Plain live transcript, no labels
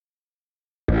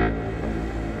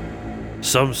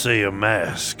Some say a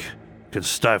mask can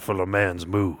stifle a man's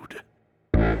mood.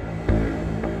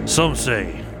 Some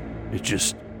say it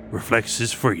just reflects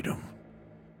his freedom.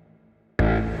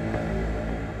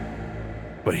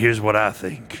 But here's what I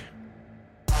think.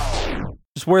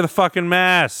 Just wear the fucking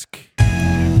mask.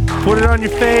 Put it on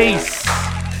your face.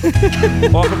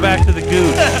 Welcome back to the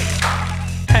Gooch.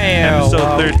 Hey,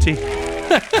 Episode 13.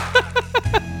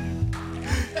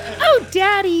 Oh,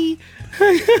 Daddy.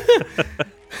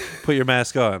 Put your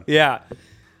mask on. Yeah.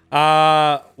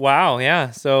 Wow.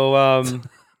 Yeah. So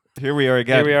Here we are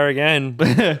again.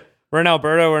 We're in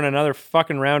Alberta. We're in another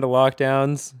fucking round of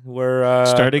lockdowns. We're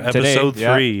Starting today. Episode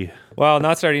 3. Well,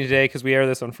 not starting today because we air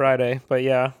this on Friday. But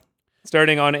yeah,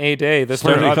 starting on a day. This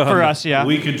Starting for us, yeah.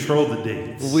 We control the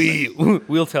dates.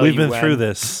 we'll tell We've you. been when. through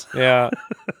this. Yeah.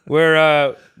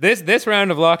 We're this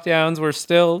round of lockdowns. We're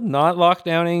still not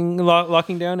locking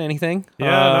down anything. Yeah,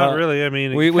 not really. I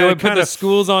mean, we would put the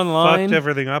schools online. Fucked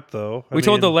everything up, though. We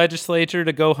told the legislature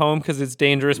to go home because it's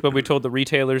dangerous, but we told the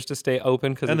retailers to stay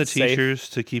open because it's and the safe. teachers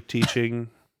to keep teaching.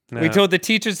 We told the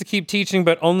teachers to keep teaching,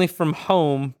 but only from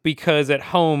home because at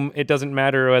home it doesn't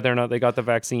matter whether or not they got the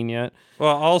vaccine yet.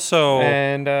 Well, also,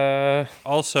 And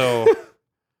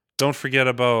don't forget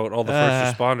about all the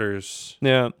first responders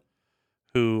yeah,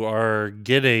 who are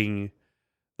getting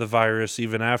the virus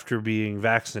even after being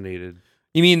vaccinated.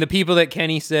 you mean the people that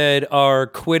Kenny said are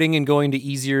quitting and going to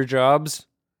easier jobs?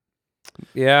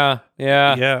 Yeah,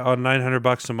 On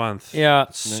 $900 a month. yeah.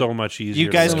 It's so much easier. You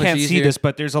guys So much can't see easier. this,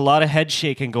 but there's a lot of head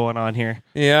shaking going on here.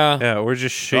 Yeah, we're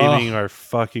just shaming our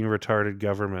fucking retarded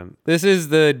government. This is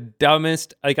the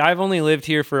dumbest. Like, I've only lived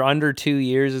here for under 2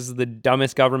 years. This is the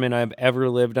dumbest government I've ever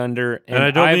lived under. And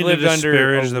I don't I've mean to lived under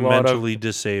disparage a the lot of- mentally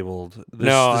disabled.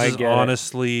 This I is get it.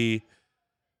 honestly,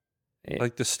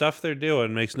 like, the stuff they're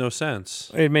doing makes no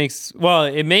sense. It makes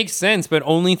sense, but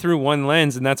only through one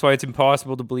lens, and that's why it's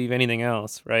impossible to believe anything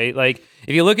else, right? Like,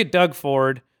 if you look at Doug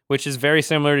Ford, which is very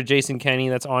similar to Jason Kenney,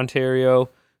 that's Ontario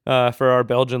for our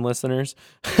Belgian listeners.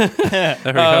 There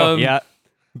we go. Yeah.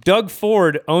 Doug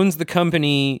Ford owns the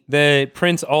company that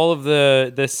prints all of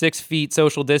the 6 feet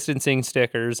social distancing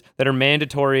stickers that are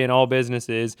mandatory in all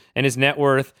businesses, and his net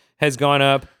worth has gone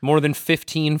up more than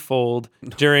 15-fold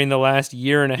during the last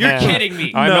year and a half. You're kidding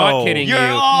me. I'm No. not kidding you.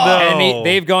 No. And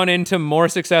they've gone into more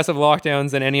successive lockdowns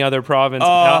than any other province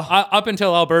up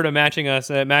until Alberta matching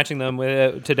them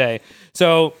with today.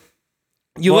 So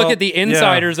you look Well, at the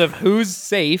insiders of who's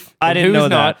safe I and didn't who's know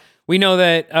not. that. We know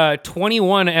that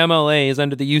 21 MLAs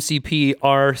under the UCP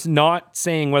are not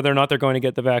saying whether or not they're going to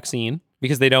get the vaccine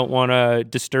because they don't want to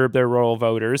disturb their rural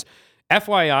voters.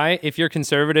 FYI, if you're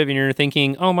conservative and you're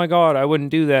thinking, oh my God, I wouldn't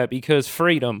do that because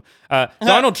freedom.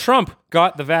 Donald Trump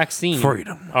got the vaccine.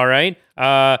 Freedom. All right.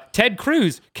 Ted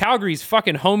Cruz, Calgary's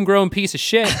fucking homegrown piece of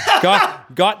shit,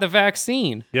 got the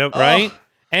vaccine. Yep. Right?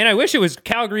 And I wish it was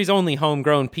Calgary's only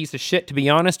homegrown piece of shit, to be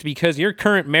honest, because your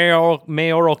current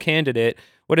mayoral candidate,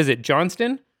 what is it,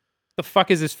 Johnston? The fuck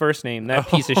is his first name? That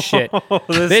piece of shit.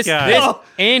 This guy. This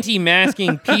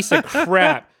anti-masking piece of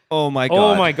crap. Oh my god.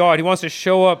 Oh my God, he wants to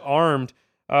show up armed.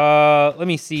 Let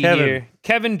me see here.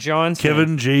 Kevin Johnson.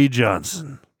 Kevin J.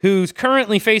 Johnson. Who's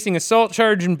currently facing assault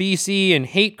charge in BC and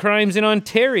hate crimes in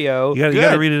Ontario. You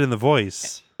gotta read it in the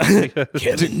voice.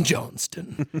 Kevin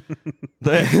Johnston.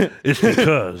 It's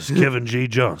because Kevin J.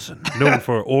 Johnson, known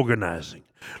for organizing,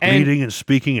 leading, and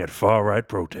speaking at far-right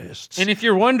protests. And if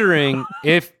you're wondering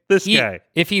if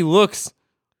if he looks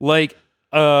like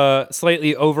a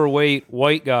slightly overweight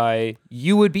white guy,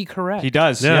 you would be correct. He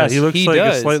does. Yeah, yes. he looks he like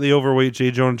does. a slightly overweight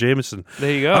J. Jonah Jameson.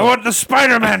 There you go. I want the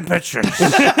Spider-Man pictures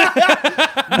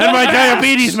and my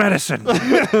diabetes medicine.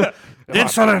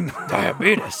 Insulin.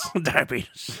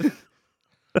 Diabetes.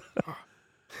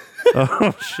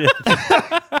 Oh, shit.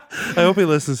 I hope he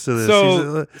listens to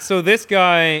this. So this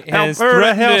guy has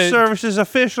Alberta Health threatened to, Services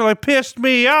officially pissed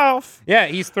me off. Yeah,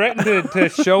 he's threatened to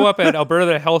show up at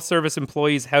Alberta Health Service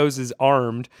employees' houses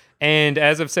armed. And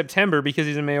as of September, because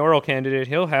he's a mayoral candidate,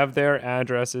 he'll have their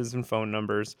addresses and phone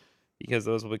numbers because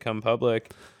those will become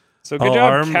public. So good I'll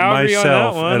job, arm Calgary, on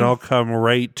myself that one. and I'll come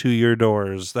right to your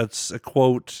doors. That's a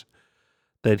quote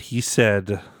that he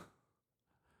said.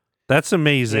 That's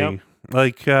amazing. Yep.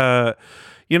 Like,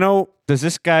 Does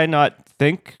this guy not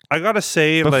think I gotta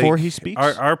say, before like, he speaks?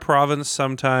 our province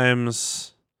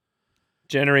sometimes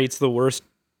Generates the worst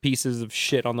pieces of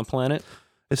shit on the planet.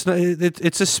 it's not.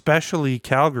 It's especially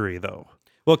Calgary though.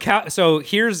 Well, so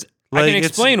here's I can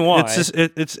explain why.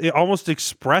 It's almost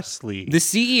expressly. The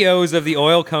CEOs of the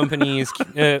oil companies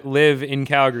live in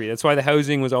Calgary. That's why the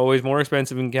housing was always more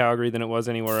expensive in Calgary than it was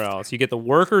anywhere else. You get the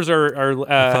workers are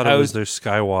I thought housed. it was their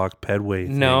Skywalk Pedway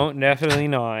thing. No, definitely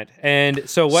not. And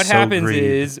so what So happens greed.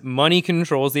 is money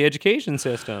controls the education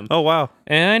system. Oh, wow.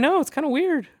 And I know it's kind of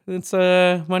weird. It's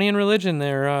money and religion.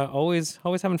 They're always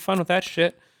having fun with that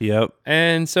shit. Yep.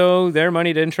 And so their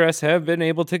moneyed interests have been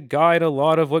able to guide a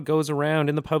lot of what goes around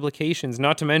in the publications.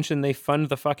 Not to mention they fund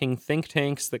the fucking think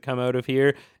tanks that come out of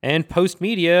here. And Post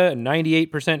Media, a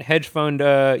 98% hedge fund,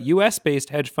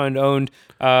 US-based hedge fund owned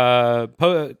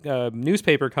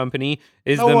newspaper company,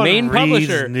 is No the one main reads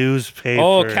publisher. newspaper.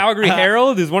 Oh, Calgary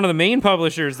Herald is one of the main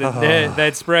publishers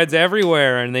that spreads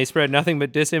everywhere, and they spread nothing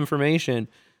but disinformation.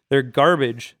 They're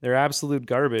garbage. They're absolute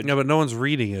garbage. Yeah, but no one's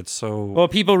reading it, so... Well,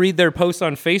 people read their posts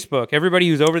on Facebook. Everybody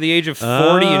who's over the age of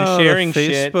 40 and sharing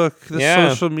shit. Facebook, the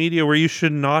social media where you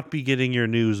should not be getting your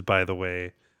news, by the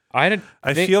way. I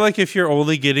feel like if you're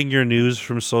only getting your news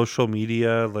from social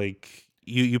media, like,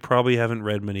 you probably haven't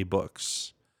read many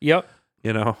books. Yep.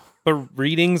 You know? But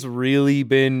reading's really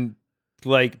been,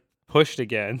 like, pushed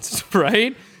against,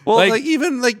 right? Well, like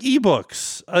even like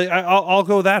ebooks, I'll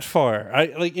go that far.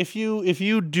 If you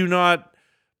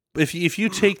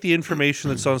take the information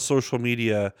that's on social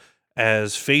media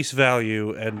as face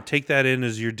value and take that in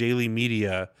as your daily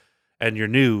media and your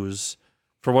news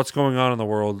for what's going on in the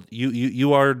world,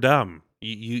 you are dumb.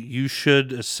 You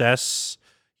should assess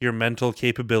your mental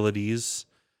capabilities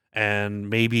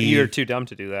and maybe you're too dumb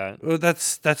to do that. Well,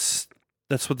 that's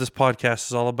what this podcast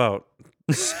is all about.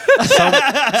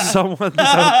 Someone's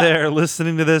out there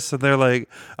listening to this and they're like,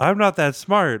 I'm not that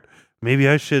smart. Maybe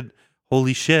I should,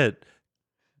 holy shit,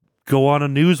 go on a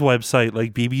news website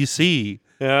like BBC.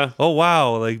 Yeah. Oh,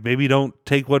 wow. Like, maybe don't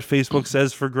take what Facebook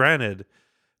says for granted.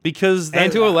 Because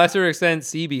and to a lesser extent,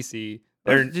 CBC.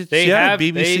 They have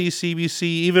BBC, CBC,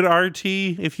 even RT,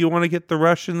 if you want to get the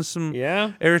Russians some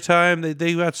airtime,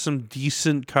 they got some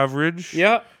decent coverage.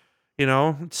 Yeah. You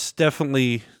know, it's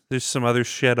definitely... There's some other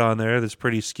shit on there that's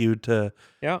pretty skewed to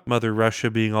Mother Russia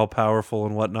being all powerful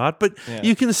and whatnot. But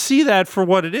you can see that for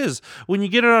what it is. When you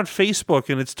get it on Facebook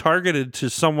and it's targeted to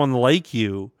someone like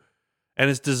you and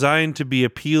it's designed to be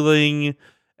appealing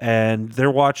and they're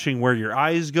watching where your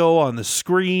eyes go on the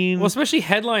screen. Well, especially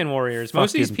headline warriors.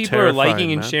 Most of these people are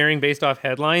liking and sharing based off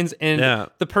headlines. And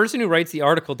the person who writes the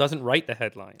article doesn't write the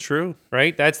headline. True.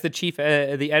 Right? That's the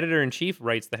the editor-in-chief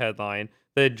writes the headline.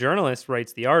 The journalist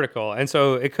writes the article. And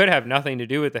so it could have nothing to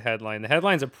do with the headline. The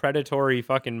headline's a predatory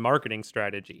fucking marketing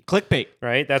strategy. Clickbait.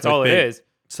 Right? That's all it is.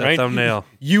 It's that thumbnail.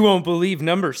 You won't believe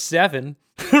number 7.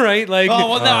 Right? Like, oh,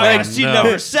 well, now I see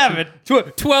number 7.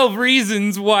 12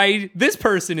 reasons why this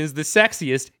person is the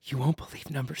sexiest. You won't believe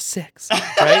number 6.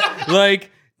 Right?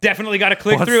 Like, definitely got to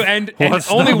click through. And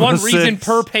only one reason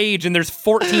per page, and there's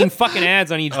 14 fucking ads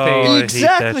on each page. Exactly.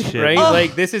 I hate that shit. Right?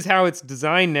 Like, this is how it's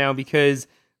designed now because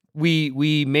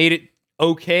we made it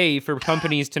okay for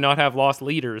companies to not have lost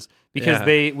leaders because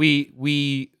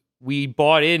we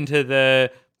bought into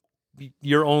the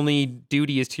your only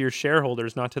duty is to your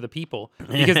shareholders, not to the people,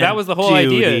 because that was the whole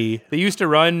idea. They used to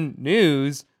run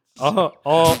news all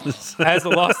as a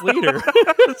lost leader.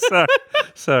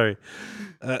 Sorry.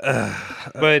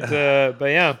 But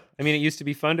yeah, I mean, it used to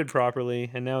be funded properly,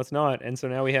 and now it's not, and so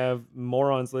now we have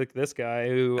morons like this guy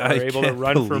who are able to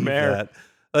run for mayor. That.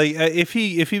 Like if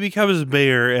he becomes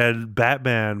mayor and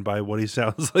Batman by what he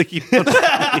sounds like he wants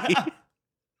to be.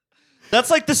 That's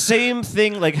like the same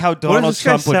thing like how Donald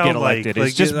Trump would get elected.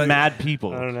 It's just mad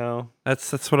people. I don't know.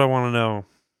 That's what I want to know.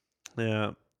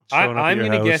 Yeah. I'm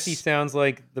going to guess he sounds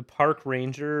like the park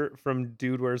ranger from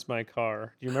Dude, Where's My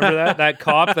Car? Do you remember that? That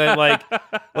cop that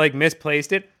like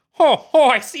misplaced it? Oh,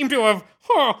 I seem to have,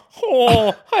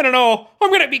 I don't know. I'm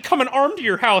going to be coming armed to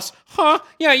your house.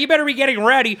 Yeah, you better be getting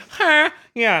ready.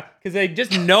 Yeah, because they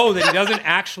just know that he doesn't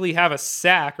actually have a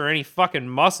sack or any fucking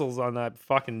muscles on that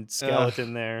fucking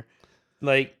skeleton there.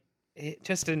 Like,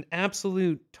 just an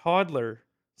absolute toddler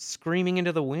screaming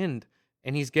into the wind.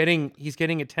 And he's getting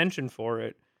attention for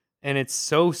it. And it's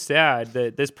so sad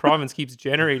that this province keeps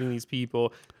generating these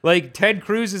people. Like, Ted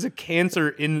Cruz is a cancer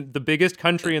in the biggest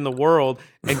country in the world,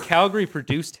 and Calgary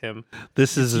produced him.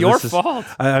 This is your fault.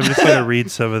 I'm just going to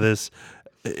read some of this.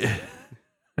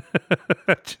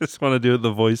 I just want to do it in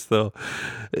the voice, though.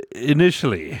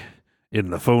 Initially, in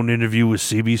the phone interview with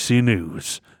CBC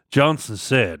News, Johnson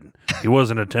said he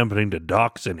wasn't attempting to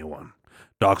dox anyone.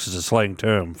 Dox is a slang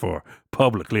term for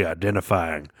publicly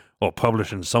identifying or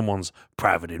publishing someone's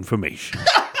private information.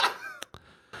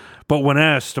 But when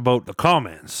asked about the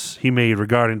comments he made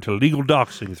regarding to legal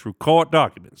doxing through court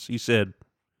documents, he said,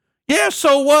 "Yeah,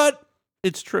 so what?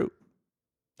 It's true.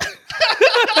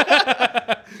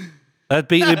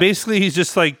 Basically, he's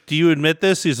just like, do you admit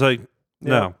this? He's like,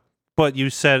 no. Yeah. But you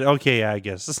said, okay, yeah, I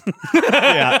guess.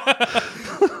 Yeah.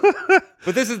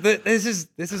 But this is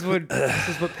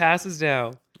what passes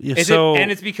now. Yeah,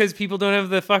 and it's because people don't have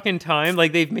the fucking time.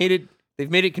 Like they've made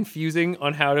it confusing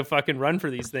on how to fucking run for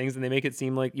these things, and they make it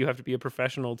seem like you have to be a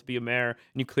professional to be a mayor,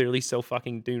 and you clearly so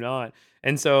fucking do not.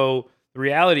 And so the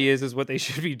reality is what they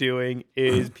should be doing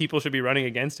is people should be running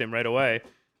against him right away.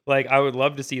 Like I would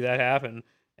love to see that happen.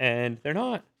 And they're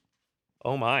not.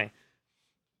 Oh my. Is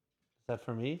that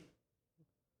for me?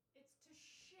 It's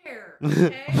to share.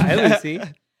 Okay? Hi, Lucy.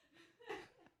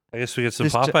 I guess we get some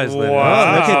Popeyes later.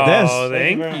 Wow, look at this. Oh,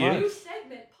 thank you. New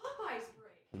segment, Popeyes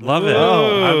break. Love it.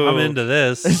 Whoa. I'm into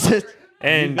this.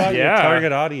 And you got your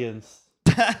target audience.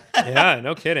 Yeah,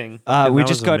 no kidding. We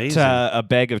just got a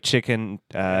bag of chicken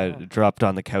dropped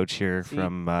on the couch here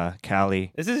from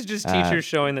Callie. This is just teachers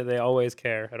showing that they always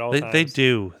care at all times. They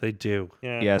do. They do.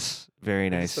 Yeah. Yes, very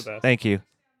nice. Thank you.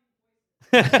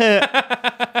 There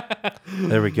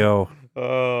we go.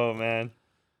 Oh, man.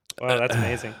 Wow, that's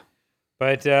amazing.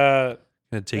 But gonna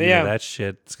take you to that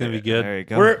shit. It's gonna be good. There you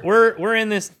go. We're in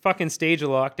this fucking stage of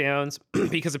lockdowns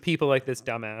because of people like this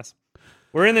dumbass.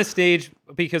 We're in this stage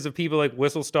because of people like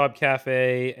Whistle Stop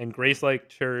Cafe and Grace Like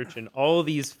Church and all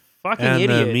these fucking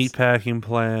idiots. And the meatpacking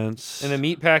plants.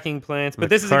 But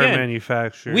this is, again,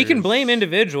 manufacturers. we can blame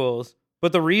individuals,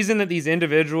 but the reason that these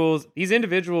individuals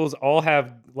all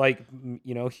have, like,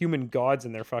 you know, human gods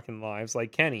in their fucking lives,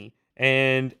 like Kenny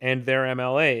and their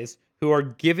MLAs, who are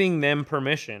giving them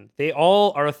permission. They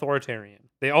all are authoritarian.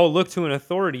 They all look to an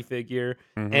authority figure,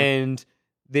 and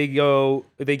they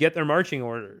get their marching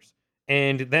orders.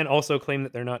 And then also claim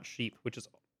that they're not sheep, which is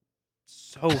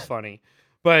so funny.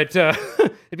 But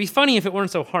it'd be funny if it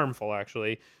weren't so harmful,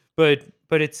 actually. But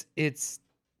it's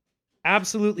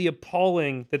absolutely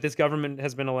appalling that this government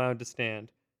has been allowed to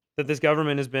stand, that this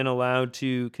government has been allowed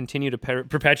to continue to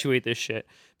perpetuate this shit.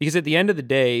 Because at the end of the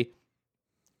day,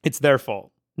 it's their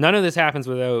fault. None of this happens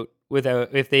without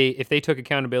if they took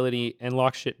accountability and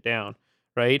locked shit down,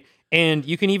 right? And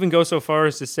you can even go so far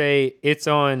as to say it's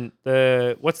on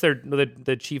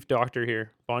the chief doctor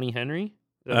here, Bonnie Henry,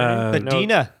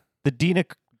 Dina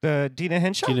Henshaw.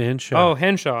 Dina Henshaw. Oh,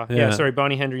 Henshaw. Yeah, sorry,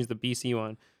 Bonnie Henry's the BC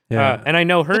one. Yeah. And I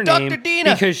know her name Dr.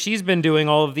 Dina. because she's been doing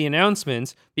all of the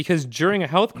announcements. Because during a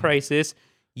health crisis,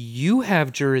 you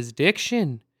have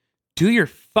jurisdiction. Do your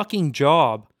fucking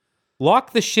job.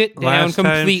 Lock the shit down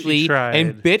completely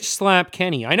and bitch slap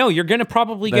Kenny. I know you're going to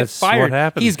probably get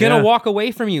fired. He's going to walk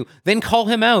away from you. Then call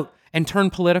him out and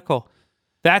turn political.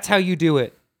 That's how you do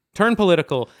it. Turn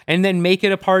political and then make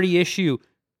it a party issue.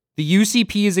 The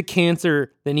UCP is a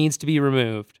cancer that needs to be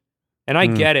removed. And I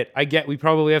get it. We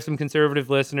probably have some conservative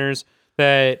listeners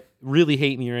that really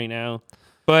hate me right now.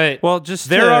 But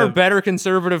there are better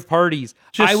conservative parties.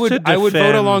 I would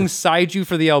vote alongside you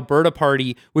for the Alberta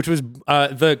Party, which was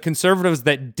the conservatives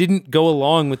that didn't go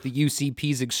along with the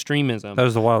UCP's extremism. That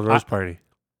was the Wild Rose Party.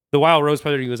 The Wild Rose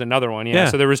Party was another one, yeah.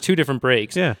 So there was two different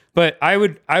breaks. Yeah. But I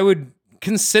would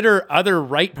consider other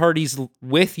right parties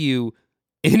with you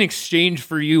in exchange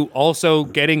for you also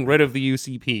getting rid of the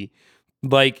UCP.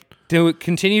 Like, to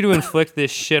continue to inflict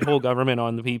this shithole government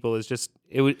on the people is just,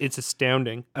 it's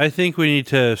astounding. I think we need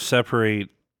to separate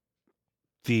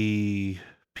the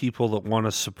people that want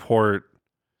to support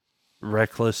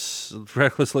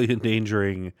recklessly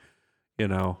endangering, you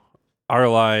know, our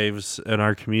lives and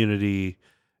our community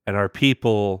and our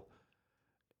people.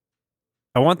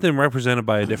 I want them represented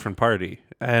by a different party.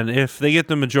 And if they get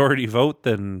the majority vote,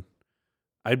 then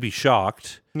I'd be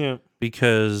shocked. Yeah.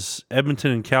 Because Edmonton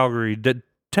and Calgary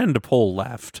tend to pull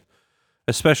left,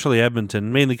 especially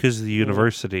Edmonton, mainly because of the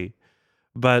university.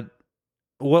 But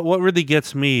what really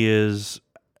gets me is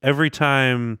every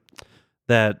time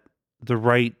that the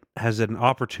right has an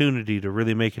opportunity to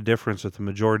really make a difference with the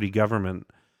majority government,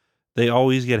 they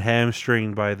always get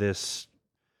hamstringed by this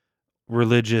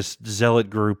religious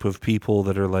zealot group of people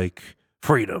that are like,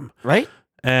 freedom. Right?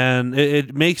 And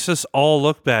it makes us all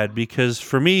look bad because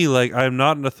for me, like, I'm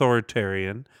not an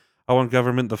authoritarian. I want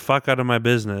government the fuck out of my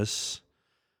business.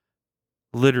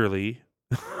 Literally.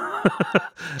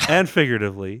 And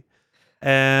figuratively.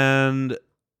 And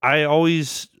I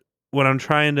always, when I'm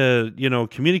trying to, you know,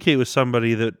 communicate with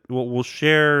somebody that will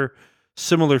share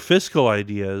similar fiscal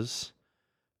ideas,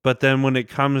 but then when it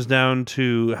comes down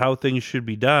to how things should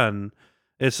be done,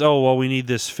 it's, we need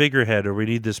this figurehead or we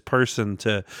need this person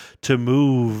to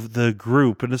move the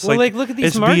group. And it's like look at these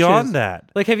it's marches. Beyond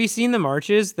that. Like, have you seen the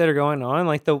marches that are going on?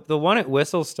 Like the one at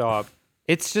Whistle Stop,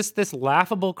 it's just this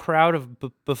laughable crowd of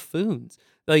buffoons.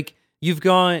 Like, you've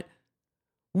got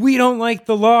we don't like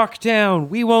the lockdown.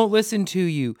 We won't listen to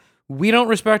you. We don't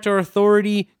respect our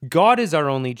authority. God is our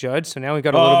only judge. So now we've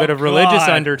got a little bit of religious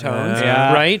undertones,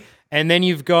 right? And then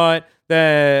you've got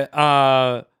the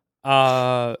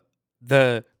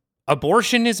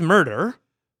abortion is murder.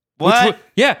 What?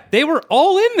 They were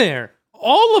all in there,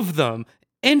 all of them.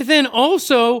 And then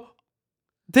also,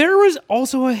 there was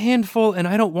also a handful, and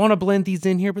I don't want to blend these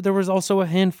in here, but there was also a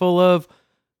handful of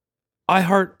I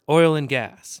heart oil and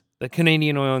gas, the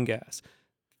Canadian oil and gas.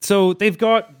 So they've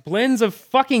got blends of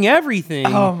fucking everything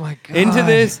into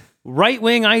this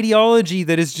right-wing ideology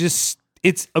that is just,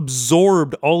 it's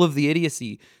absorbed all of the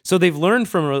idiocy. So they've learned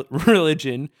from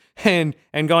religion and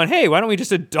gone, hey, why don't we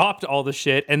just adopt all the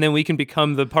shit and then we can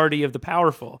become the party of the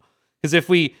powerful? Because if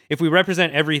we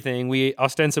represent everything, we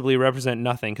ostensibly represent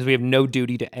nothing because we have no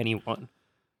duty to anyone.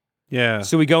 Yeah.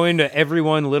 So we go into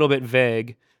everyone a little bit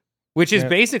vague, which is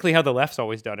basically how the left's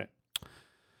always done it.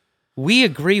 We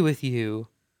agree with you,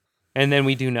 and then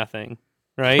we do nothing,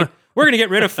 right? We're going to get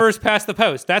rid of first past the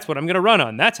post. That's what I'm going to run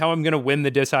on. That's how I'm going to win the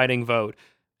deciding vote.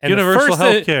 And universal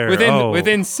health care.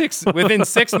 Within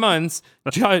 6 months,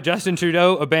 Justin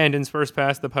Trudeau abandons first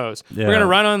past the post. Yeah. We're going to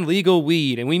run on legal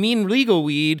weed. And we mean legal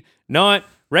weed, not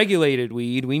regulated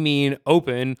weed. We mean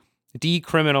open,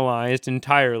 decriminalized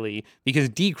entirely. Because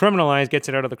decriminalized gets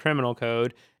it out of the criminal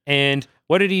code. And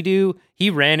what did he do? He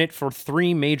ran it for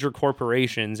 3 major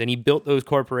corporations, and he built those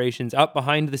corporations up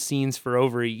behind the scenes for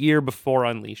over a year before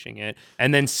unleashing it,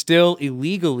 and then still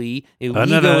illegally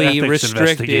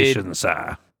restricted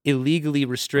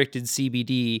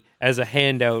CBD as a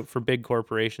handout for big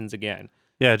corporations again.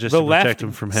 Yeah, just to protect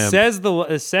him from him. Says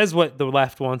what the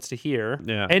left wants to hear.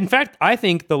 Yeah. In fact, I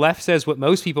think the left says what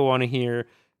most people want to hear,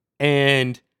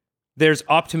 and there's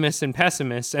optimists and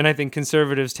pessimists, and I think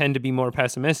conservatives tend to be more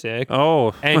pessimistic.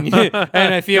 Oh, and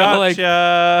I feel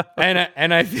gotcha.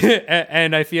 and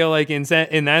I feel like in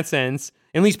that sense,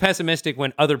 at least pessimistic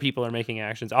when other people are making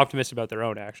actions, optimistic about their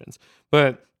own actions.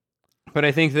 But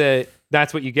I think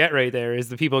that's what you get right there is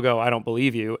the people go, I don't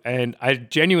believe you, and I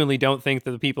genuinely don't think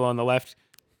that the people on the left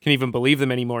can even believe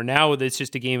them anymore. Now it's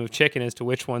just a game of chicken as to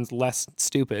which one's less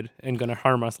stupid and going to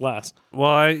harm us less.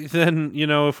 Well, then,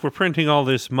 if we're printing all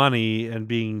this money and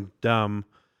being dumb,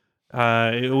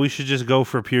 we should just go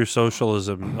for pure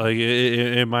socialism. Like,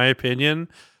 in my opinion,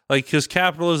 because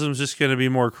capitalism is just going to be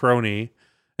more crony.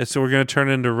 And so we're going to turn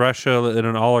into Russia in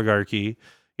an oligarchy.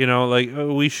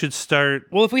 We should start.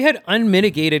 Well, if we had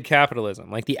unmitigated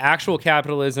capitalism, like the actual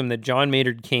capitalism that John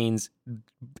Maynard Keynes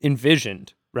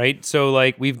envisioned, right? So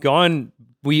we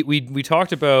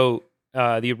talked about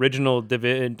the original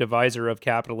divisor of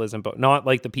capitalism, but not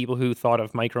like the people who thought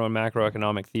of micro and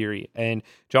macroeconomic theory. And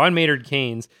John Maynard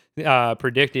Keynes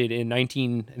predicted in I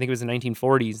think it was the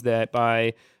 1940s that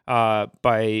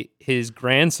by his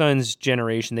grandson's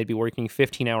generation, they'd be working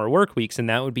 15-hour work weeks, and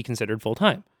that would be considered full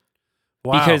time.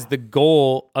 Wow. Because the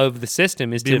goal of the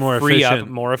system is to free up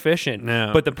more efficient.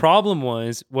 Yeah. But the problem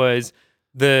was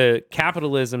the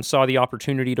capitalism saw the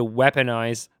opportunity to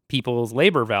weaponize people's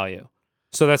labor value.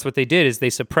 So that's what they did is they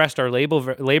suppressed our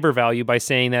labor value by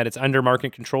saying that it's under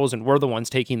market controls and we're the ones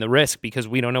taking the risk because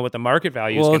we don't know what the market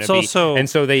value is going to be. Also, and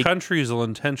so countries will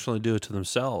intentionally do it to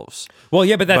themselves. Well,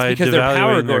 yeah, but that's because their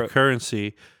power their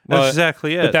currency. That's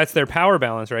exactly it. But that's their power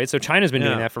balance, right? So China's been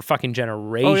doing that for fucking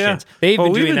generations. Oh, yeah. They've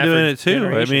been doing that it for too.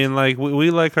 generations. I mean,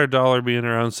 we like our dollar being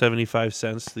around 75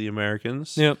 cents to the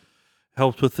Americans. Yep.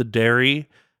 Helped with the dairy.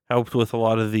 Helped with a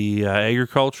lot of the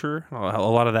agriculture, a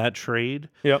lot of that trade.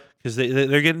 Yep. Because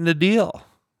they're getting a deal.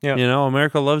 Yeah.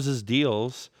 America loves his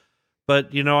deals.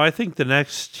 But, I think the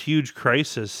next huge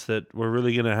crisis that we're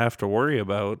really going to have to worry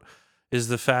about is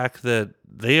the fact that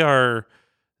they are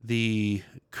the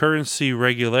currency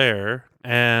regular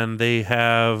and they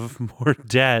have more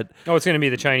debt. Oh, it's going to be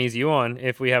the Chinese yuan.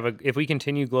 If we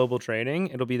continue global trading,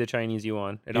 it'll be the Chinese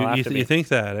yuan. It'll have to be. You think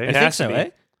that, eh? It has to be. Eh?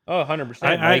 Oh,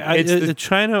 100%.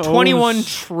 China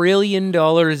 $21 trillion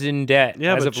in debt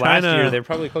as of China, last year. They're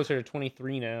probably closer to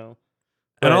 23 now.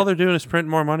 And all they're doing is print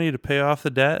more money to pay off the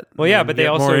debt. Well, yeah, but they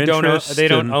also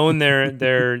don't own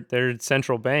their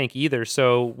central bank either.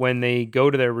 So when they go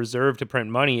to their reserve to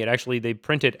print money, they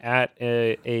print it at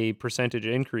a percentage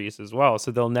increase as well.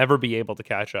 So they'll never be able to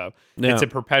catch up. Yeah. It's a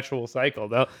perpetual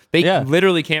cycle. They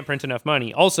literally can't print enough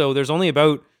money. Also, there's only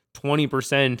about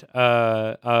 20%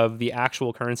 of the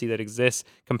actual currency that exists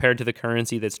compared to the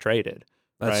currency that's traded.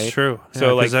 That's right? true.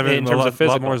 So in terms of physical, a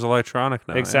lot more is electronic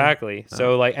now. Exactly. Yeah.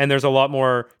 So and there's a lot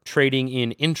more trading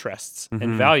in interests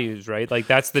and values, right?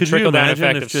 That's the Could trickle down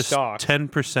effect if of just stock.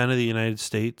 10% of the United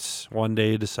States one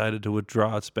day decided to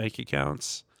withdraw its bank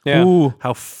accounts. Yeah.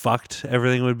 how fucked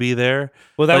everything would be there.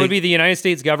 Well, that Like- would be the United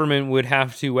States government would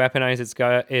have to weaponize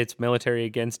its military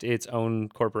against its own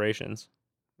corporations.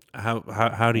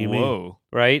 How do you mean?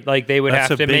 Right? Like they would That's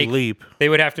have a to big make leap. they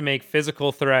would have to make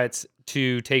physical threats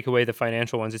to take away the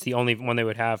financial ones. It's the only one they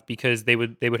would have because they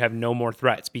would have no more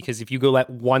threats. Because if you go let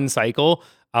one cycle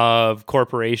of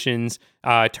corporations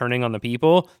turning on the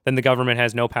people, then the government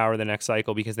has no power the next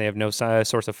cycle because they have no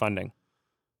source of funding.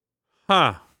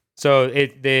 Huh. So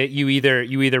you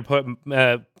either put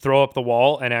throw up the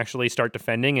wall and actually start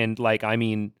defending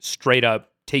and straight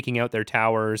up taking out their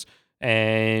towers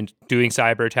and doing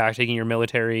cyber attacks, taking your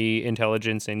military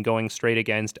intelligence and going straight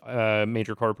against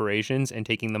major corporations and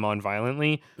taking them on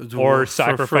violently, or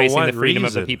sacrificing the freedom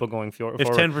of the people going forward. If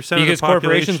 10% of the because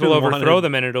corporations will population overthrow wanted-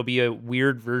 them, and it'll be a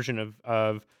weird version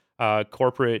of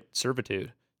corporate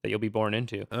servitude that you'll be born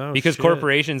into. Oh, because shit.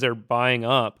 corporations are buying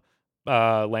up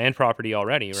land property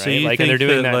already, right? So you and think they're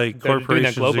doing that, that. like, they're doing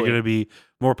that corporations are globally. going to be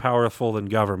more powerful than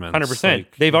governments? 100%.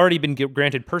 Like, They've already been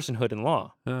granted personhood in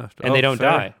law, and oh, they don't fair.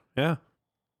 die. Yeah.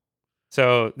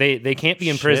 So they can't be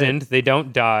imprisoned. They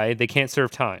don't die. They can't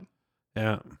serve time,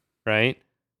 Yeah. right?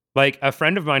 Like a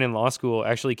friend of mine in law school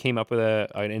actually came up with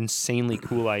an insanely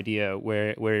cool idea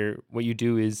where what you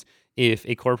do is if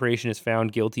a corporation is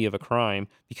found guilty of a crime,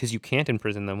 because you can't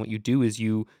imprison them, what you do is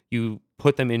you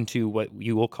put them into what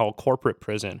you will call corporate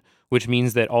prison, which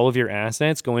means that all of your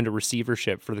assets go into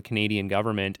receivership for the Canadian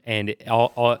government, and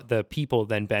all the people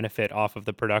then benefit off of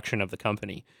the production of the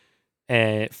company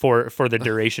for the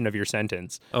duration of your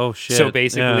sentence. Oh, shit. So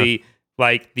basically,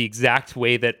 like the exact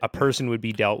way that a person would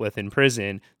be dealt with in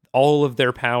prison, all of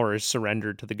their power is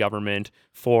surrendered to the government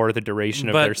for the duration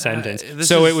of their sentence.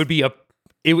 So it would be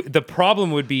the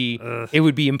problem would be it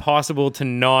would be impossible to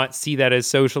not see that as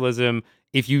socialism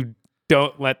if you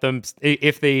don't let them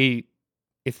if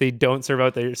they don't serve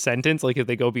out their sentence, like if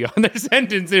they go beyond their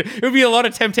sentence, it would be a lot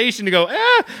of temptation to go,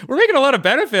 we're making a lot of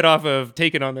benefit off of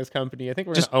taking on this company. I think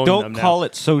we're Just going to own them don't now. call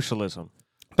it socialism.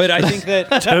 But I think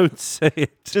that Don't say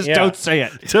it. Just Yeah. don't say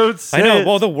it. Don't say I know. it.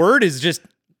 Well, the word is just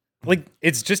like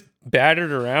it's just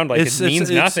battered around like it means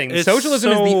nothing.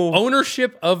 Socialism is the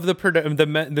ownership of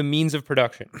the means of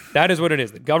production. That is what it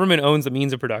is. The government owns the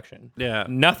means of production. Yeah.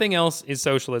 Nothing else is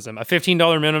socialism. A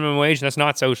 $15 minimum wage, that's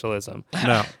not socialism.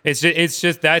 No. It's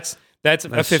just that's a just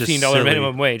 $15 silly.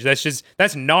 minimum wage.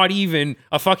 That's not even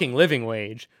a fucking living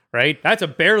wage, right? That's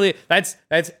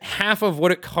half of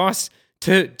what it costs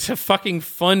to fucking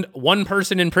fund one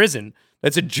person in prison.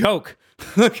 That's a joke.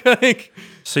 Like,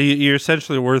 So you're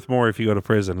essentially worth more if you go to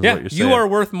prison. Is yeah, what you're saying. you are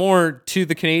worth more to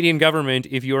the Canadian government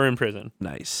if you are in prison.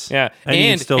 Nice. Yeah, And you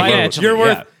can still vote.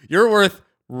 you're worth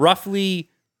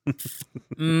roughly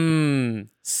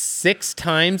 6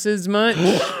 times as much.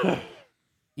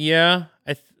 Yeah,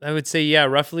 I would say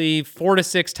roughly 4 to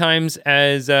 6 times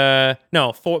as 4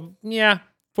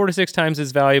 to 6 times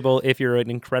as valuable if you're an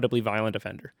incredibly violent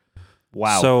offender.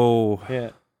 Wow. So Yeah,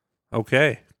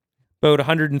 okay, about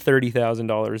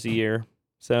 $130,000 a year.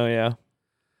 So yeah,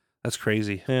 that's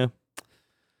crazy. yeah,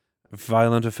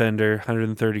 Violent offender,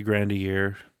 130 grand a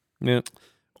year, yeah.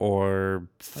 or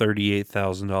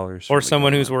 $38,000. Or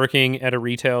someone who's working at a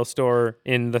retail store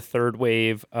in the third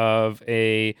wave of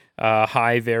a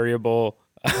high variable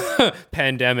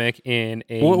pandemic in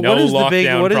a What no is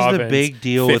lockdown what is province. the big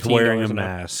deal with wearing a $15 an hour.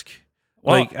 mask?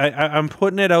 Well- Like I'm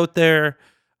putting it out there.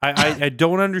 I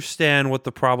don't understand what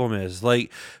the problem is.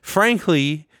 Like,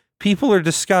 frankly, people are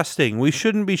disgusting. We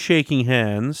shouldn't be shaking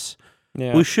hands.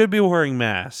 Yeah, We should be wearing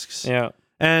masks. yeah.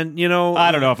 And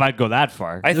I don't know if I'd go that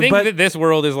far. I think But- that this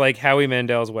world is like Howie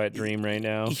Mandel's wet dream right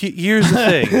now. Here's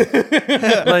the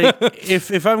thing. Like,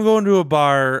 if I'm going to a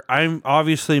bar, I'm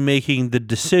obviously making the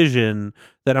decision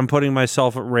that I'm putting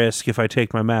myself at risk if I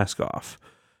take my mask off.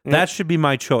 That should be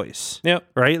my choice. Yep.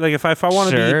 Right? Like, if I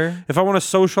want to Sure. if I want to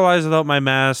socialize without my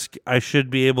mask, I should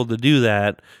be able to do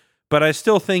that. But I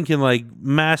still think in like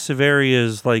massive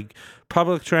areas like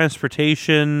public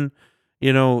transportation,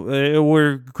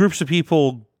 where groups of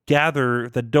people gather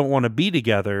that don't want to be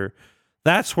together,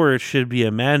 that's where it should be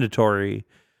a mandatory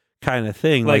kind of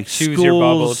thing. Like choose your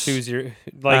bubble, choose who you get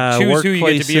to be around.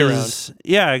 workplaces.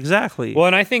 Yeah, exactly. Well,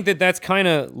 and I think that that's kind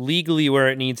of legally where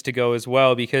it needs to go as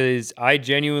well, because I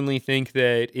genuinely think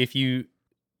that if you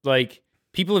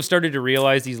people have started to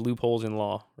realize these loopholes in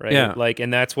law, right? Yeah.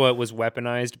 And that's what was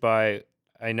weaponized by.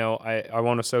 I know I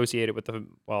won't associate it with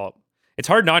it's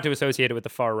hard not to associate it with the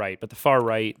far right, but the far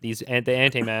right, the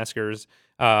anti-maskers,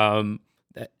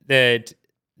 that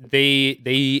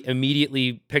they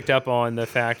immediately picked up on the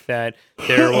fact that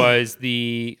there was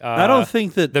the I don't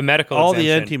think that the medical all the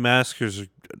exemption. anti-maskers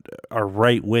are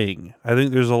right wing. I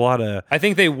think there's a lot of I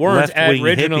think they weren't left-wing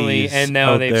originally, hippies and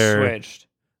now out they've there switched.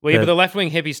 Well, yeah, but that- the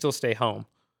left-wing hippies still stay home.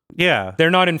 yeah.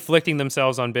 They're not inflicting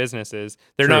themselves on businesses.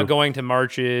 They're True. not going to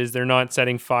marches. They're not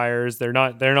setting fires. They're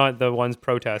not the ones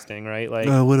protesting, right? Like,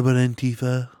 What about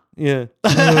Antifa? yeah,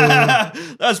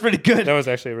 That was pretty good. that was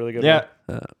actually a really good Yeah.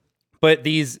 one. But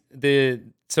the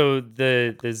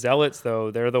zealots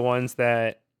though, they're the ones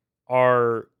that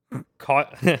are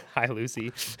caught. Hi,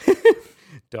 Lucy.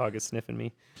 Dog is sniffing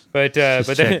me. But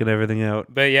Just checking everything out.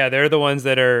 But yeah, they're the ones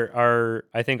that are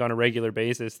I think on a regular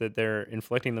basis that they're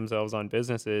inflicting themselves on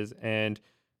businesses, and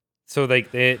so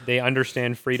like they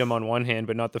understand freedom on one hand,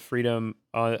 but not the freedom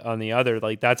on the other.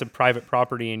 Like that's a private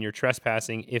property, and you're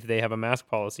trespassing if they have a mask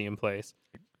policy in place.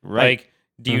 Right. Like,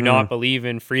 do you not believe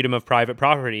in freedom of private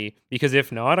property? Because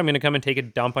if not, I'm going to come and take a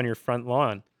dump on your front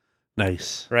lawn.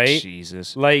 Nice. Right?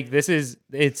 Jesus. Like this is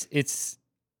it's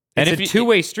And a if you-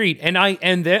 two-way street, but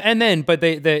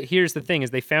here's the thing: is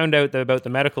they found out about the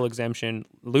medical exemption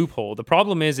loophole. The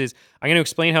problem is I'm going to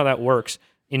explain how that works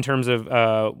in terms of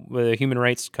the Human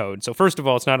Rights Code. So first of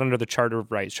all, it's not under the Charter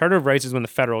of Rights. Charter of Rights is when the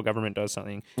federal government does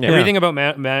something. Yeah. Everything about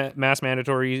mass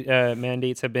mandatory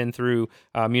mandates have been through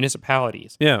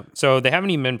municipalities. Yeah. So they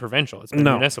haven't even been provincial; it's been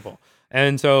No. municipal,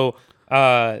 and so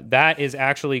that is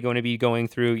actually going to be going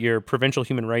through your provincial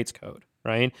Human Rights Code.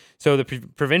 Right? So the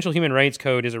provincial human rights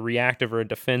code is a reactive or a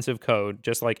defensive code,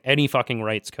 just like any fucking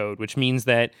rights code, which means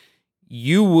that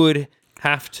you would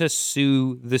have to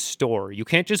sue the store. You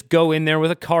can't just go in there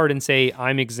with a card and say,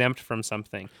 I'm exempt from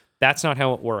something. That's not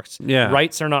how it works. Yeah.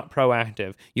 Rights are not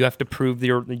proactive. You have to prove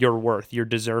your worth. You're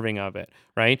deserving of it,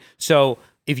 right? So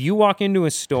if you walk into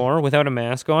a store without a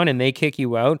mask on and they kick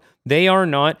you out, they are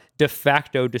not de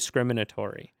facto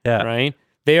discriminatory, Yeah. right?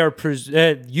 They are.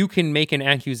 You can make an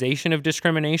accusation of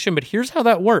discrimination, but here's how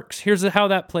that works. Here's how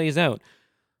that plays out.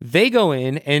 They go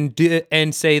in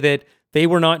and say that they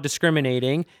were not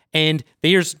discriminating, and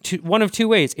there's one of two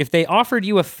ways. If they offered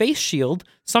you a face shield,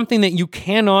 something that you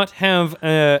cannot have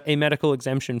a medical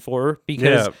exemption for,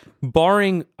 because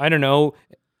barring, I don't know,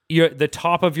 the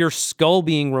top of your skull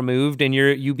being removed and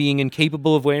you being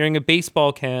incapable of wearing a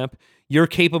baseball cap, you're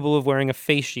capable of wearing a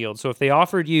face shield. So if they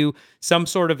offered you some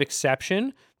sort of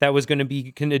exception that was going to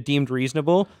be deemed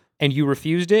reasonable and you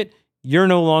refused it, you're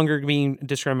no longer being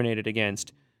discriminated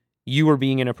against. You were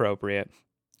being inappropriate.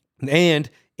 And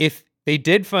if they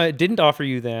didn't offer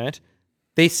you that,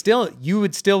 you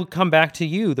would still come back to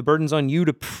you. The burden's on you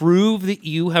to prove that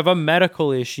you have a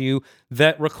medical issue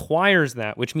that requires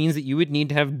that, which means that you would need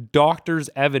to have doctor's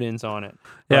evidence on it,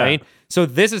 right? Yeah. So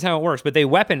this is how it works, but they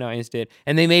weaponized it,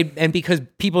 and because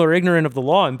people are ignorant of the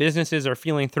law and businesses are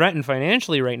feeling threatened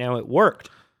financially right now, it worked,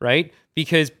 right?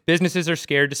 Because businesses are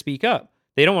scared to speak up.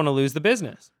 They don't want to lose the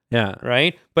business, Yeah.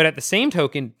 right? But at the same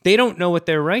token, they don't know what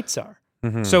their rights are.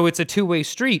 So it's a two-way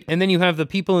street. And then you have the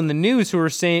people in the news who are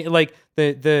saying, like,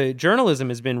 the journalism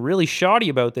has been really shoddy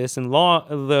about this, and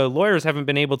the lawyers haven't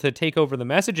been able to take over the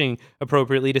messaging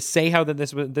appropriately to say how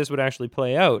this would actually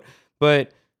play out.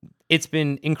 But it's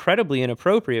been incredibly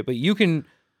inappropriate. But you can,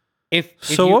 if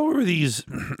What were these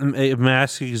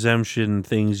mask exemption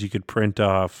things you could print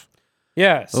off?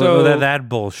 yeah. So that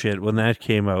bullshit when that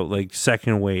came out, like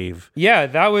second wave. yeah,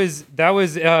 that was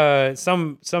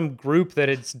some group that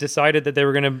had decided that they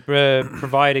were going to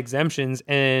provide exemptions,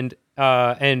 and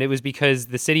it was because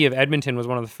the city of Edmonton was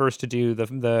one of the first to do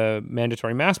the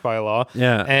mandatory mask bylaw.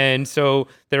 Yeah. And so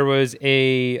there was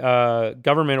a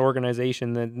government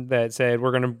organization that said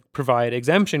we're going to provide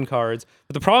exemption cards,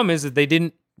 but the problem is that they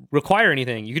didn't require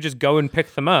anything. You could just go and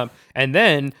pick them up, and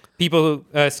then people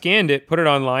scanned it, put it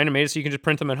online, and made it so you can just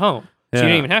print them at home. So you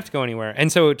didn't even have to go anywhere.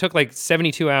 And so it took like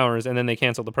 72 hours, and then they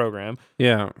canceled the program.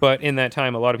 Yeah. But in that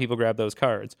time, a lot of people grabbed those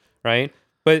cards, right?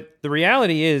 But the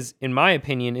reality is, in my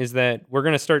opinion, is that we're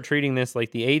going to start treating this like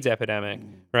the AIDS epidemic,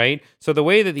 right? So the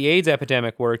way that the AIDS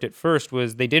epidemic worked at first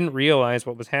was they didn't realize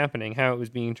what was happening, how it was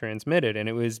being transmitted, and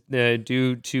it was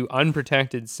due to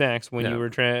unprotected sex when you were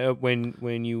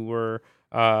when you were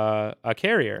a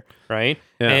carrier, right?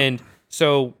 Yeah. And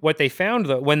so what they found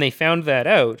when they found that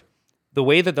out, the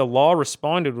way that the law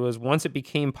responded was once it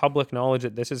became public knowledge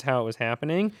that this is how it was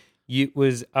happening, it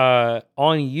was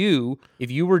on you. If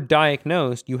you were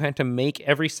diagnosed, you had to make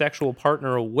every sexual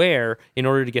partner aware in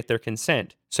order to get their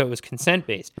consent. So it was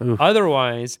consent-based.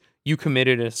 Otherwise, you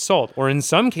committed assault, or in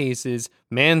some cases,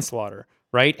 manslaughter,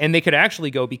 right? And they could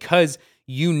actually go, because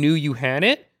you knew you had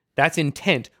it, that's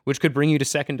intent, which could bring you to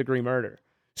second-degree murder.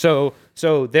 So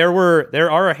there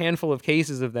are a handful of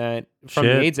cases of that from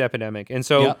the AIDS epidemic. And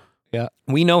so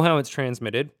we know how it's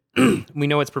transmitted. We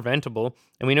know it's preventable,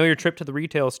 and we know your trip to the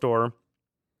retail store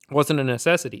wasn't a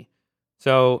necessity.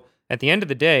 So at the end of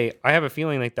the day, I have a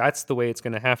feeling like that's the way it's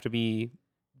going to have to be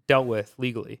dealt with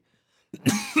legally.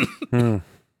 I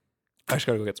just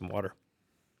got to go get some water.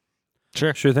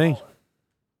 Sure thing.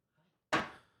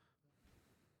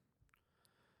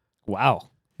 Wow.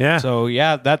 Yeah. So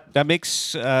yeah, that makes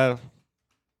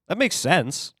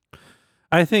sense.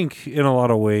 I think in a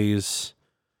lot of ways,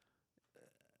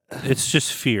 it's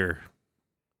just fear.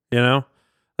 You know,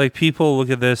 like people look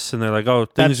at this and they're like, "Oh,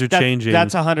 things are changing."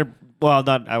 That's 100. Well,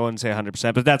 not I wouldn't say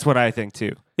 100%, but that's what I think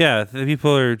too. Yeah, the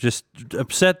people are just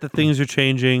upset that things are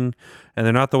changing and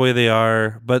they're not the way they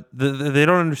are. But they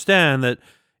don't understand that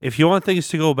if you want things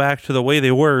to go back to the way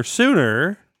they were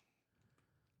sooner,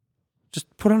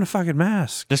 just put on a fucking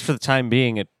mask. Just for the time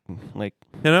being, I've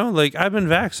been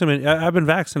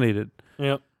vaccinated.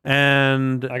 Yep.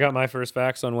 And I got my first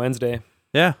vax on Wednesday.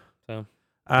 Yeah. So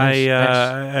I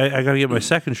got to get my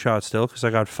second shot still because I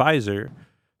got Pfizer,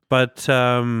 but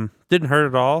didn't hurt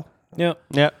at all. Yep.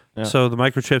 Yeah. So the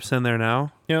microchip's in there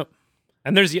now. Yep.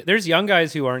 And there's young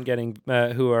guys who aren't getting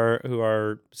who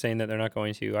are saying that they're not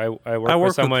going to. I work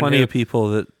with someone plenty of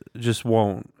people that just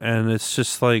won't, and it's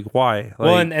just like, why?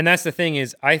 Well, and that's the thing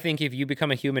is, I think if you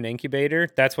become a human incubator,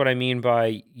 that's what I mean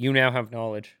by you now have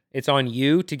knowledge. It's on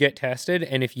you to get tested,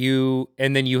 and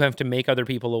then you have to make other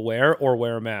people aware or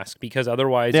wear a mask because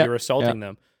otherwise you're assaulting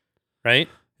them, right?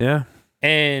 Yeah.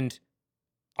 And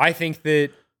I think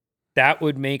that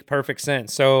would make perfect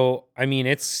sense. So I mean,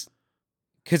 it's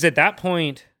because at that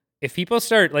point, if people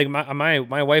start like my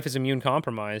wife is immune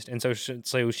compromised, and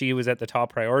so she was at the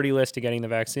top priority list to getting the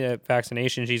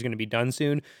vaccination. She's going to be done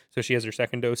soon, so she has her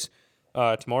second dose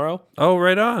tomorrow. Oh,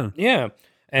 right on. Yeah,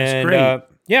 and great.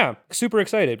 Yeah, super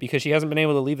excited because she hasn't been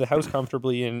able to leave the house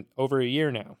comfortably in over a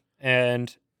year now,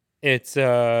 and it's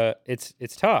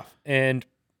tough. And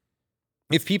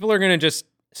if people are going to just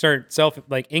start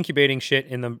incubating shit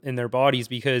in their bodies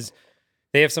because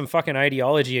they have some fucking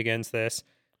ideology against this,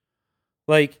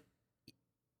 like.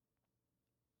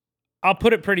 I'll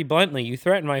put it pretty bluntly. You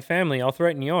threaten my family, I'll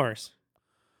threaten yours.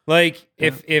 Like,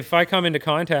 if I come into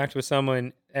contact with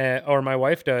someone, or my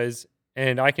wife does,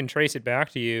 and I can trace it back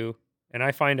to you, and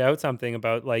I find out something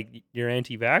about, like, your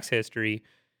anti-vax history,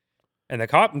 and the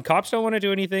cops don't want to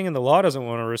do anything, and the law doesn't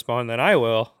want to respond, then I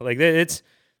will. Like, that's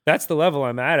the level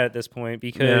I'm at this point,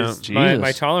 because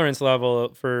my tolerance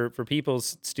level for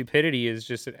people's stupidity is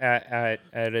just at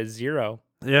a zero.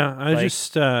 Yeah,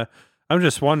 I'm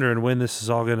just wondering when this is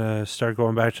all going to start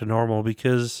going back to normal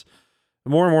because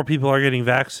more and more people are getting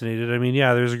vaccinated. I mean,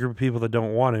 yeah, there's a group of people that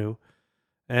don't want to.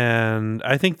 And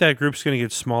I think that group's going to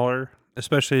get smaller,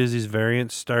 especially as these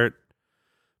variants start.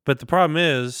 But the problem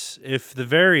is if the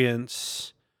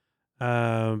variants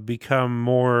become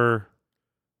more,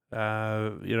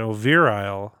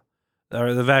 virile,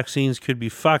 or the vaccines could be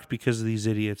fucked because of these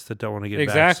idiots that don't want to get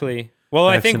exactly. Well,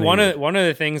 I think one of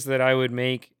the things that I would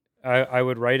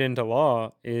write into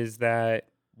law is that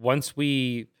once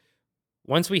we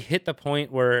hit the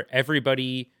point where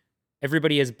everybody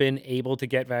has been able to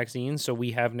get vaccines, so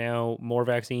we have now more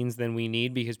vaccines than we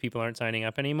need because people aren't signing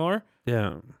up anymore.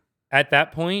 Yeah. At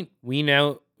that point, we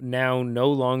now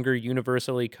no longer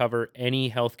universally cover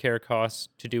any healthcare costs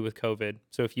to do with COVID.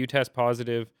 So if you test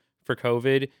positive for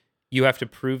COVID, you have to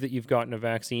prove that you've gotten a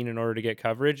vaccine in order to get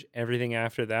coverage. Everything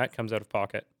after that comes out of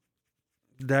pocket.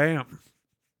 Damn.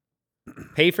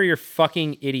 Pay for your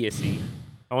fucking idiocy.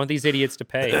 I want these idiots to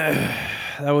pay.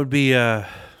 That would be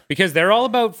because they're all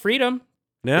about freedom.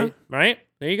 Yeah. Right?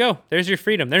 There you go. There's your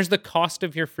freedom. There's the cost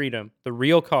of your freedom. The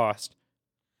real cost.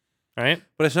 Right?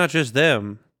 But it's not just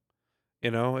them.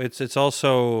 It's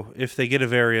also if they get a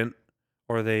variant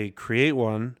or they create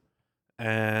one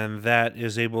and that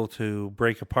is able to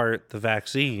break apart the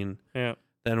vaccine,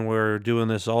 then we're doing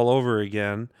this all over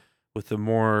again with the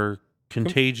more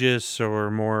contagious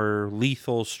or more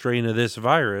lethal strain of this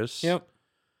virus. Yep.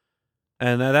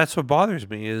 And that's what bothers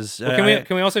me is... Well,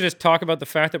 can we also just talk about the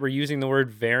fact that we're using the word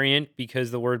variant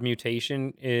because the word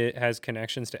mutation has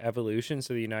connections to evolution,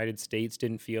 so the United States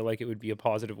didn't feel like it would be a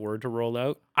positive word to roll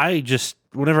out?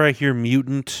 Whenever I hear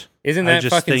mutant... Isn't that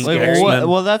fucking scary?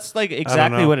 Well, that's like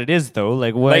exactly what it is, though.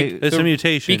 Like, what? It's a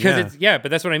mutation, because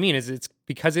but that's what I mean. It's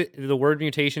because the word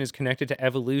mutation is connected to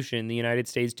evolution. The United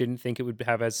States didn't think it would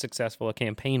have as successful a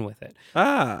campaign with it.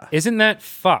 Isn't that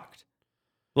fucked?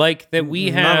 Like that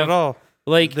we have... Not at all.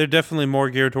 Like they're definitely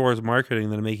more geared towards marketing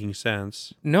than making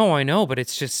sense. No, I know, but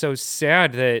it's just so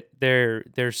sad that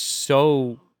they're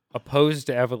so opposed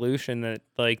to evolution that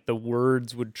like the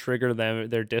words would trigger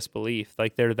their disbelief.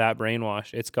 Like they're that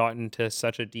brainwashed. It's gotten to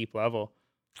such a deep level.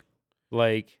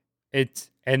 Like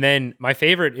it's And then my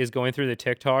favorite is going through the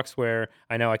TikToks where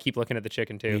I know I keep looking at the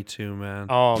chicken too. Me too, man.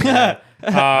 Oh man.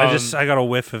 I got a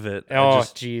whiff of it. Oh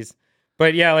jeez.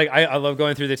 But yeah, like I love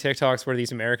going through the TikToks where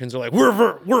these Americans are like,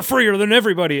 we're freer than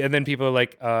everybody, and then people are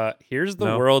like, here's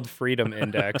the World Freedom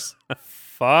Index.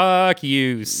 Fuck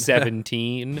you,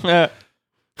 17.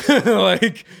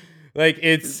 like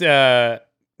it's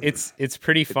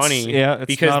pretty funny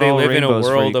because they live in a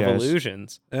world of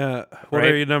illusions. What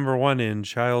are you number one in?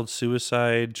 Child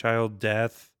suicide, child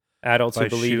death, adults who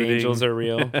believe angels are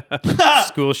real,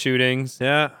 school shootings.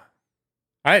 Yeah.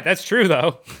 All right, that's true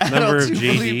though. Number of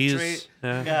GDs.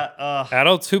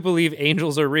 Adults who believe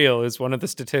angels are real is one of the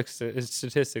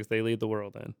statistics they lead the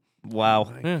world in. Wow.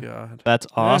 Oh my God. That's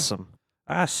awesome.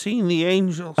 I seen the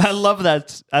angels. I love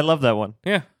that. I love that one.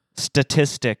 Yeah.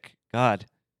 Statistic. God.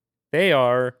 They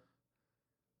are,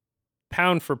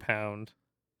 pound for pound,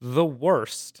 the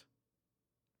worst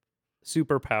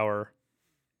superpower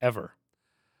ever.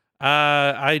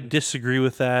 I disagree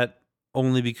with that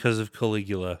only because of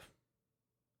Caligula.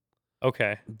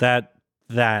 Okay. That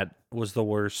was the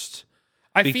worst.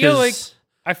 I feel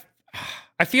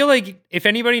like if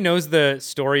anybody knows the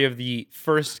story of the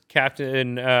first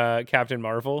Captain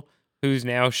Marvel, who's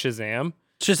now Shazam.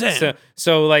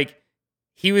 So like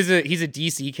he's a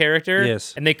DC character.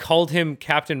 Yes. And they called him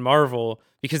Captain Marvel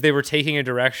because they were taking a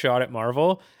direct shot at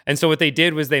Marvel. And so what they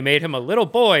did was they made him a little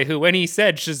boy who, when he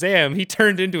said Shazam, he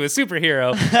turned into a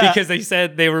superhero because they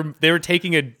said they were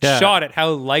taking a shot at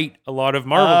how light a lot of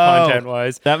Marvel content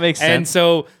was. That makes sense. And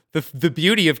so the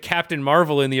beauty of Captain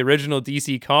Marvel in the original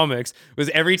DC comics was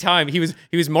every time he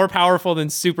was more powerful than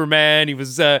Superman. He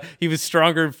was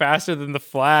stronger and faster than the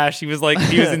Flash. He was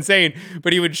insane.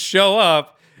 But he would show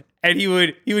up and he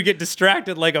would get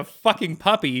distracted like a fucking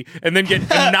puppy and then get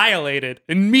annihilated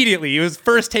immediately. He was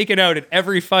first taken out in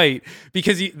every fight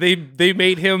because they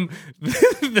made him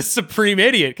the supreme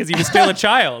idiot because he was still a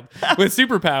child with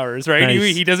superpowers, right?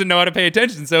 Nice. He doesn't know how to pay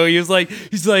attention, so he's like,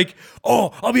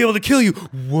 oh, I'll be able to kill you.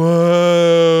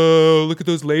 Whoa, look at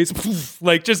those lasers.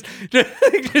 Like just gets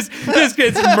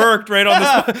murked right on the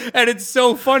spot, and it's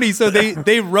so funny. So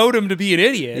they wrote him to be an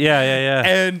idiot.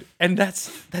 Yeah. And that's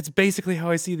basically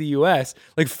how I see the U.S.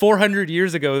 Like 400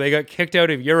 years ago, they got kicked out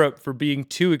of Europe for being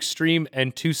too extreme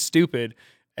and too stupid,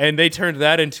 and they turned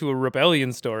that into a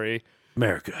rebellion story.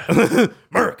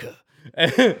 America.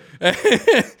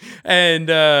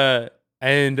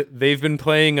 and they've been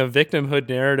playing a victimhood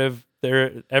narrative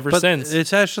there ever since.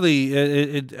 It's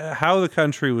actually how the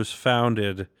country was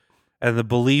founded and the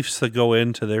beliefs that go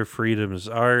into their freedoms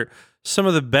are some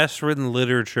of the best written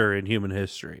literature in human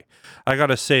history. I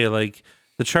gotta say, like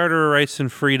the Charter of Rights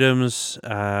and Freedoms,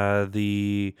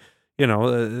 their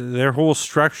whole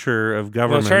structure of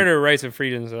government. The Charter of Rights and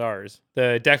Freedoms is ours.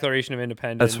 The Declaration of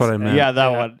Independence. That's what I meant. Yeah,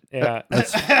 that one. Yeah,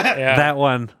 that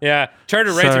one. Yeah, Charter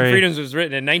of Rights and Freedoms was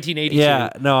written in 1982. Yeah,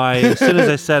 no, as soon as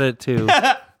I said it too.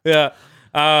 Yeah,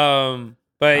 but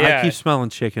yeah, I keep smelling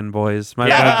chicken, boys.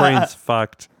 My brain's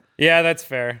fucked. Yeah, that's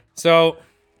fair. So,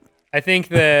 I think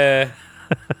tie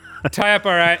up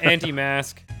our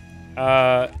anti-mask.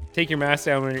 Take your mask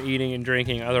down when you're eating and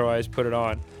drinking. Otherwise, put it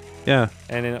on. Yeah.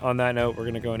 And on that note, we're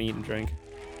gonna go and eat and drink.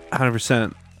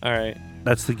 100%. All right.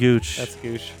 That's the Gooch. That's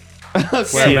Gooch. Okay.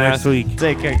 See you next week.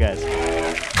 Take care, guys.